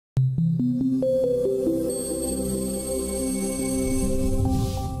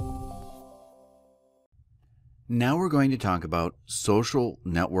Now we're going to talk about social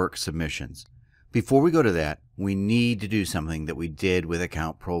network submissions. Before we go to that, we need to do something that we did with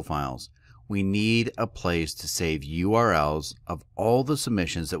account profiles. We need a place to save URLs of all the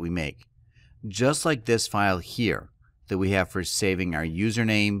submissions that we make. Just like this file here that we have for saving our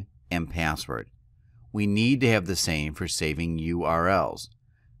username and password. We need to have the same for saving URLs.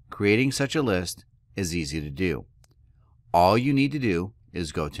 Creating such a list is easy to do. All you need to do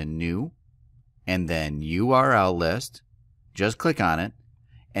is go to New, and then URL list. Just click on it,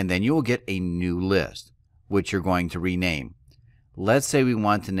 and then you will get a new list, which you're going to rename. Let's say we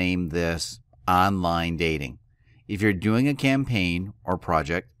want to name this Online Dating. If you're doing a campaign or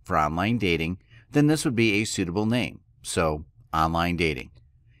project for online dating, then this would be a suitable name. So, Online Dating.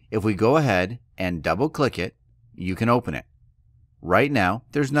 If we go ahead and double click it, you can open it. Right now,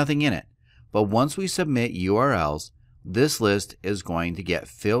 there's nothing in it, but once we submit URLs, this list is going to get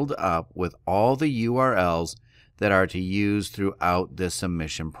filled up with all the URLs that are to use throughout this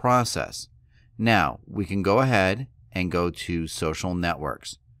submission process. Now, we can go ahead and go to Social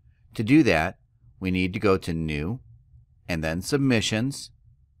Networks. To do that, we need to go to New, and then Submissions,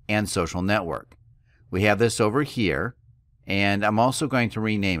 and Social Network. We have this over here, and I'm also going to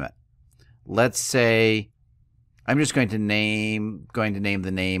rename it. Let's say I'm just going to name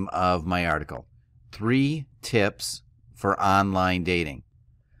the name of my article, 3 Tips for Online Dating.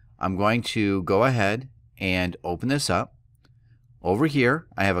 I'm going to go ahead and open this up. Over here,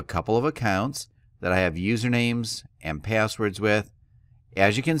 I have a couple of accounts that I have usernames and passwords with.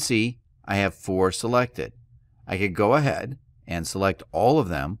 As you can see, I have 4 selected. I could go ahead and select all of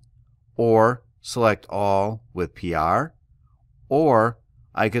them, or select all with PR, or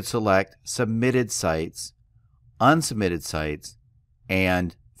I could select submitted sites, unsubmitted sites,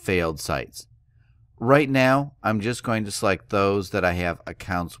 and failed sites. Right now, I'm just going to select those that I have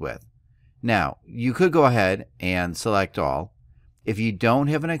accounts with. Now, you could go ahead and select all. If you don't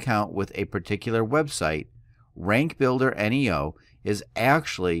have an account with a particular website, Rank Builder NEO is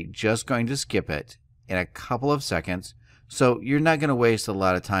actually just going to skip it in a couple of seconds, so you're not going to waste a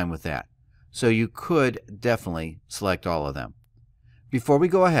lot of time with that. So you could definitely select all of them. Before we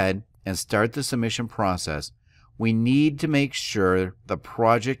go ahead and start the submission process, we need to make sure the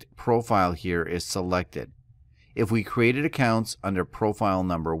project profile here is selected. If we created accounts under profile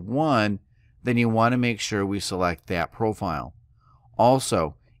number 1, then you want to make sure we select that profile.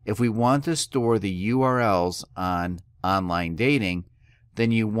 Also, if we want to store the URLs on Online Dating,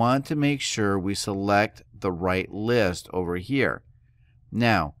 then you want to make sure we select the right list over here.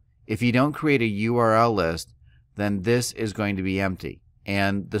 Now, if you don't create a URL list, then this is going to be empty,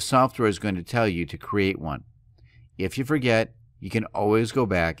 and the software is going to tell you to create one. If you forget, you can always go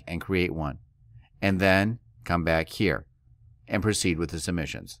back and create one, and then come back here and proceed with the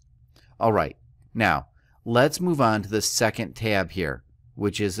submissions. All right, now let's move on to the second tab here,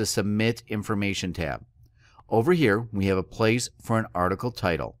 which is the Submit Information tab. Over here, we have a place for an article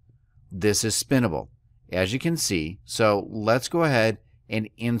title. This is spinnable, as you can see, so let's go ahead and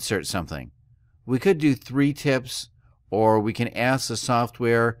insert something. We could do 3 tips, or we can ask the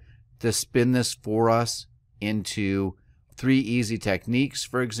software to spin this for us into 3 easy techniques,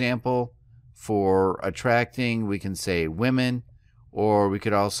 for example. For attracting, we can say women, or we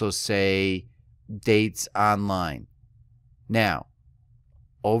could also say dates online. Now,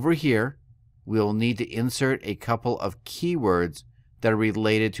 over here, we'll need to insert a couple of keywords that are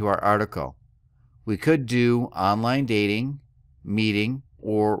related to our article. We could do online dating, meeting,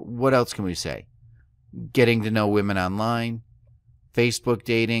 or what else can we say? Getting to know women online, Facebook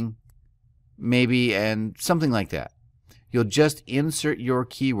dating, maybe, and something like that. You'll just insert your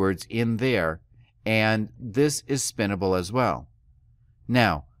keywords in there, and this is spinnable as well.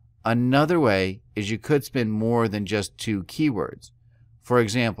 Now, another way is you could spin more than just 2 keywords. For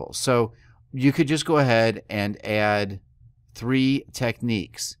example, so you could just go ahead and add 3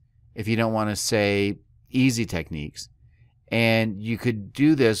 techniques if you don't want to say easy techniques, and you could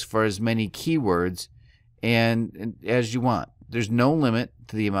do this for as many keywords and as you want. There's no limit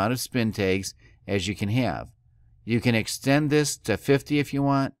to the amount of spin tags as you can have. You can extend this to 50 if you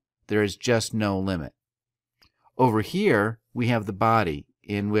want. There is just no limit. Over here, we have the body,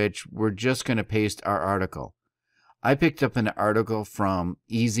 in which we're just going to paste our article. I picked up an article from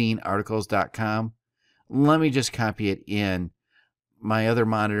ezinearticles.com. Let me just copy it in my other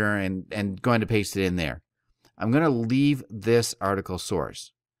monitor and going to paste it in there. I'm going to leave this article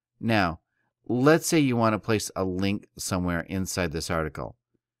source. Now, let's say you want to place a link somewhere inside this article.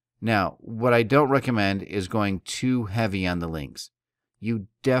 Now, what I don't recommend is going too heavy on the links. You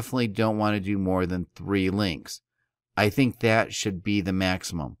definitely don't want to do more than 3 links. I think that should be the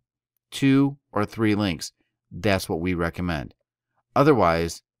maximum. 2 or 3 links. that's what we recommend.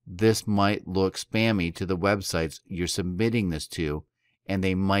 Otherwise, this might look spammy to the websites you're submitting this to, and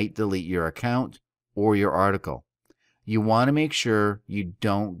they might delete your account or your article. You want to make sure you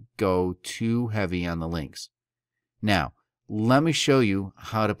don't go too heavy on the links. Now, let me show you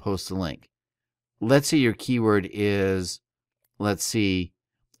how to post a link. Let's say your keyword is, let's see,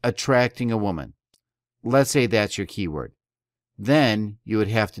 attracting a woman. Let's say that's your keyword. Then you would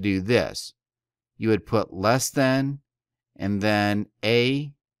have to do this. You would put less than, and then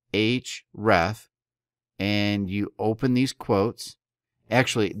ref, and you open these quotes.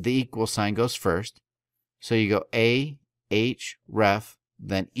 Actually, the equal sign goes first. So you go ref,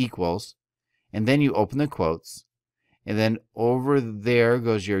 then equals, and then you open the quotes, and then over there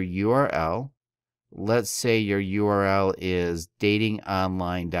goes your URL. Let's say your URL is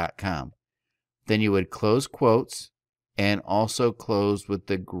datingonline.com. Then you would close quotes and also close with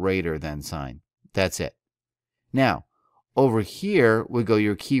the greater than sign. That's it. Now, over here would go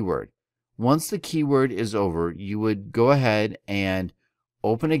your keyword. Once the keyword is over, you would go ahead and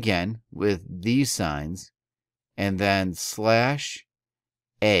open again with these signs, and then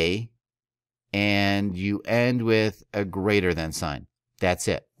 /A, and you end with a greater than sign. That's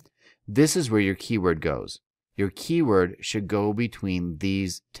it. This is where your keyword goes. Your keyword should go between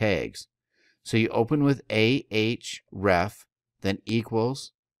these tags. So you open with ref, then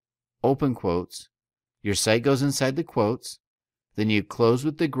equals, open quotes. Your site goes inside the quotes. Then you close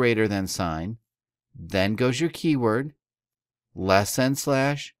with the greater than sign. Then goes your keyword, less than /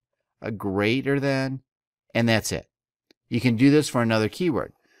 a greater than, and that's it. You can do this for another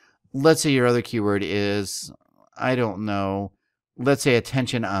keyword. Let's say your other keyword is, I don't know, let's say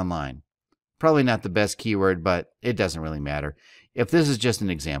attention online. Probably not the best keyword, but it doesn't really matter. If this is just an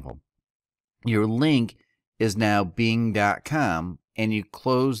example, your link is now bing.com, and you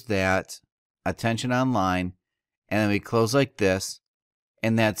close that attention online, and then we close like this,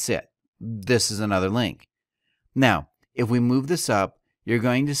 and that's it. This is another link. Now, if we move this up, you're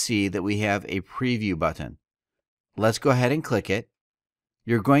going to see that we have a preview button. Let's go ahead and click it.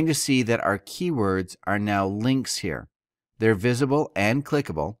 You're going to see that our keywords are now links here. They're visible and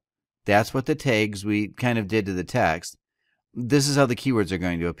clickable. That's what the tags we kind of did to the text. This is how the keywords are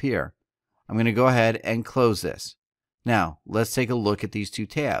going to appear. I'm going to go ahead and close this. Now, let's take a look at these two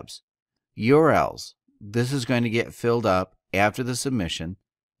tabs. URLs. This is going to get filled up after the submission,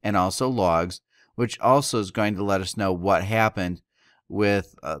 and also logs, which also is going to let us know what happened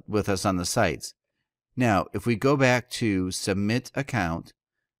with us on the sites. Now, if we go back to submit account,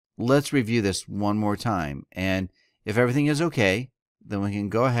 let's review this one more time. And if everything is okay, then we can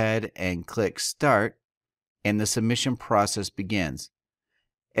go ahead and click start, and the submission process begins.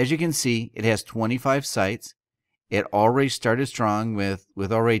 As you can see, it has 25 sites. It already started strong with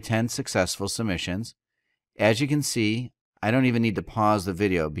already 10 successful submissions. As you can see, I don't even need to pause the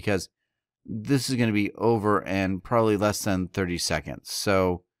video because this is going to be over in probably less than 30 seconds.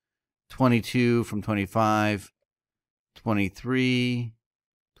 So 22 from 25, 23,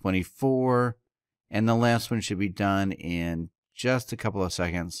 24, and the last one should be done in just a couple of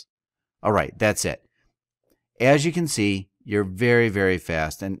seconds. All right, that's it. As you can see, you're very, very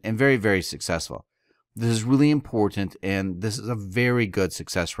fast and very, very successful. This is really important, and this is a very good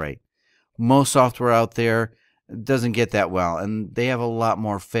success rate. Most software out there doesn't get that well, and they have a lot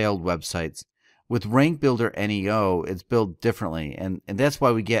more failed websites. With Rank Builder NEO, it's built differently, and that's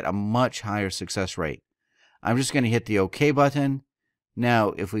why we get a much higher success rate. I'm just going to hit the OK button. Now,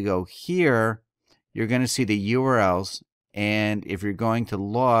 if we go here, you're going to see the URLs, and if you're going to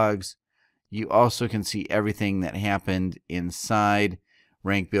logs, you also can see everything that happened inside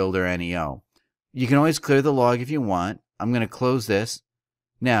Rank Builder NEO. You can always clear the log if you want. I'm going to close this.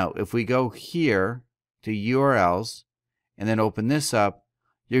 Now, if we go here to URLs and then open this up,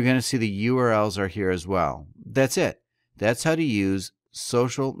 you're going to see the URLs are here as well. That's it. That's how to use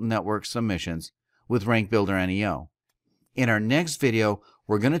social network submissions with Rank Builder NEO. In our next video,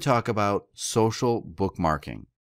 we're going to talk about social bookmarking.